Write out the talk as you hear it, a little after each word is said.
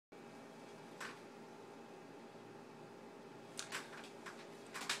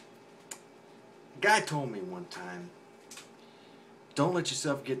guy told me one time, don't let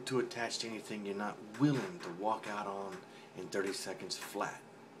yourself get too attached to anything you're not willing to walk out on in 30 seconds flat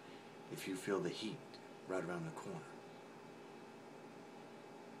if you feel the heat right around the corner.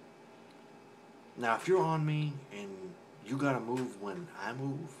 Now, if you're on me and you gotta move when I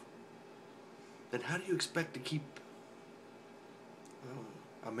move, then how do you expect to keep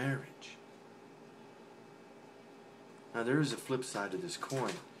a marriage? Now, there is a flip side to this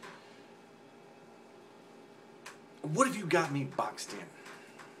coin. What if you got me boxed in?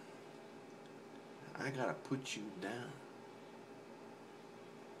 I gotta put you down.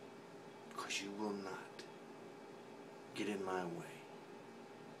 Because you will not get in my way.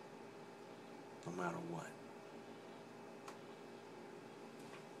 No matter what.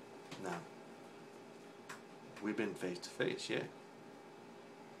 Now, we've been face to face, yeah.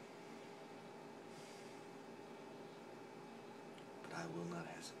 But I will not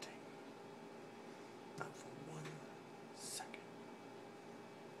hesitate. Not for 1 second.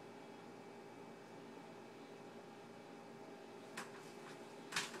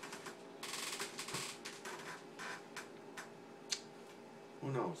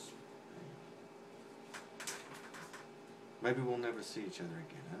 Who knows? Maybe we'll never see each other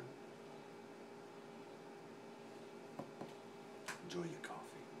again, huh? Enjoy your coffee.